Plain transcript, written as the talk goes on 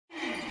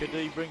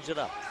Kadee brings it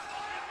up.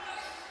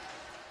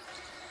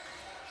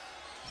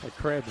 So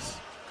Krebs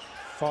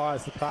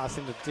fires the pass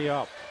into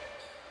Diop.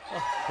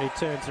 He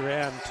turns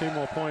around, 2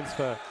 more points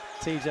for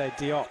TJ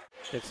Diop.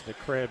 Gets to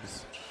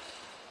Krebs.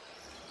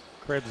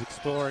 Krebs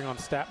exploring on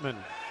Statman.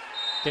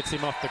 Gets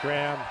him off the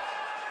ground.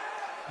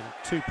 And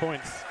 2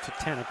 points to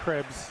Tanner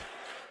Krebs.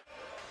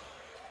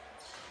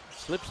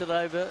 Slips it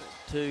over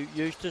to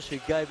Eustace, who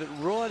gave it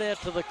right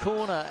out to the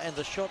corner, and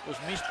the shot was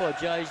missed by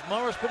Jays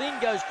Morris, but in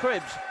goes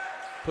Krebs.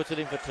 Puts it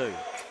in for 2.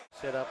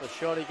 Set up a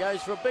shot, he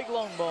goes for a big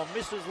long bomb,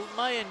 misses,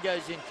 Mayen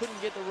goes in,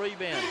 couldn't get the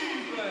rebound.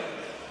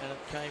 And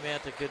it came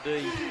out to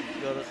Kadee,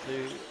 got it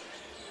to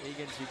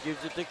Higgins, who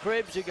gives it to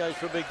Krebs, who goes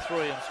for a big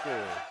 3 and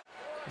scores.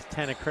 As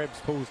Tanner Krebs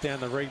pulls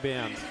down the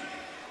rebound.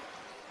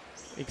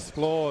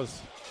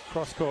 Explores,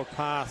 cross-court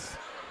pass,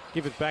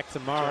 give it back to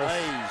Morris.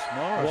 Jeez,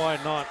 Morris. Why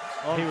not?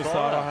 He was fire.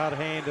 side a hard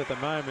hand at the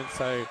moment,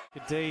 so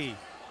Kadee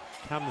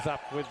comes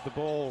up with the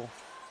ball,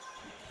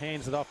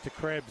 hands it off to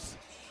Krebs.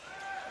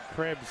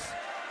 Krebs,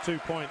 2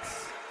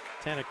 points.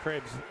 Tanner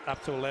Krebs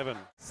up to 11.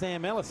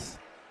 Sam Ellis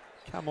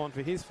come on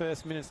for his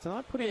first minutes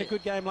tonight. Put in a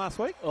good game last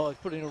week. Oh, he's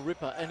put in a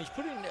ripper, and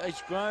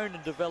he's grown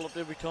and developed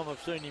every time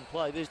I've seen him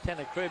play. There's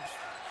Tanner Krebs,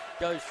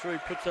 goes through,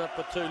 puts it up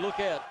for 2. Look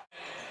out.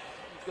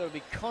 You've got to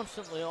be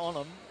constantly on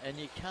them, and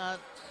you can't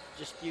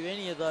just give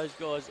any of those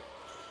guys,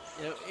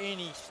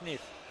 any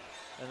sniff,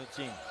 and it's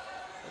in.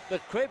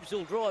 But Krebs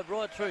will drive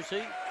right through,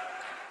 see?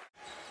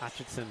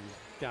 Hutchinson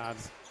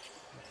guards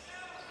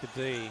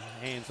Kadee,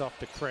 hands off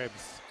to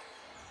Krebs.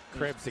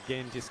 Krebs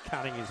again just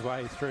cutting his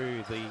way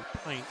through the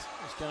paint.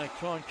 He's going to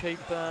try and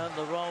keep the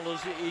Rollers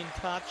in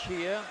touch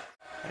here.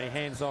 And he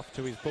hands off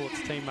to his Bullets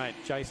teammate,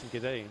 Jason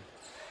Kadee.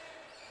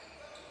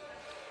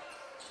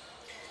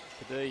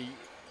 Kadee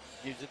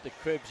gives it to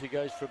Krebs, who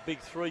goes for a big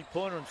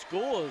 3-pointer and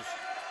scores.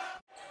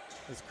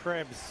 As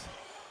Krebs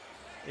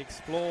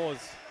explores,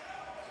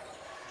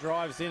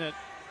 drives in it,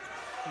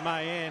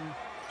 Mayen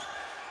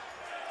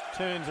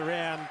turns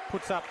around,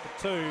 puts up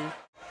the 2,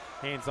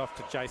 hands off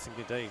to Jason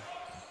Kadee.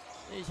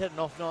 He's had an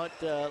off night,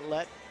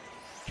 Lat.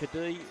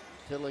 Kadee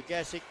to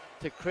Legasic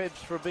to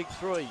Krebs for a big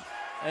 3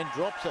 and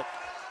drops it.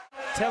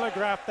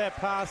 Telegraphed that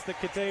pass that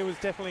Kadee was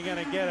definitely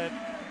going to get it,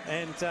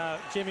 and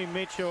Jimmy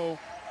Mitchell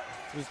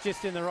was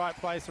just in the right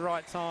place, the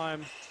right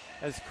time,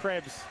 as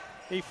Krebs,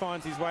 he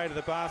finds his way to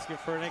the basket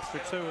for an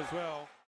extra 2 as well.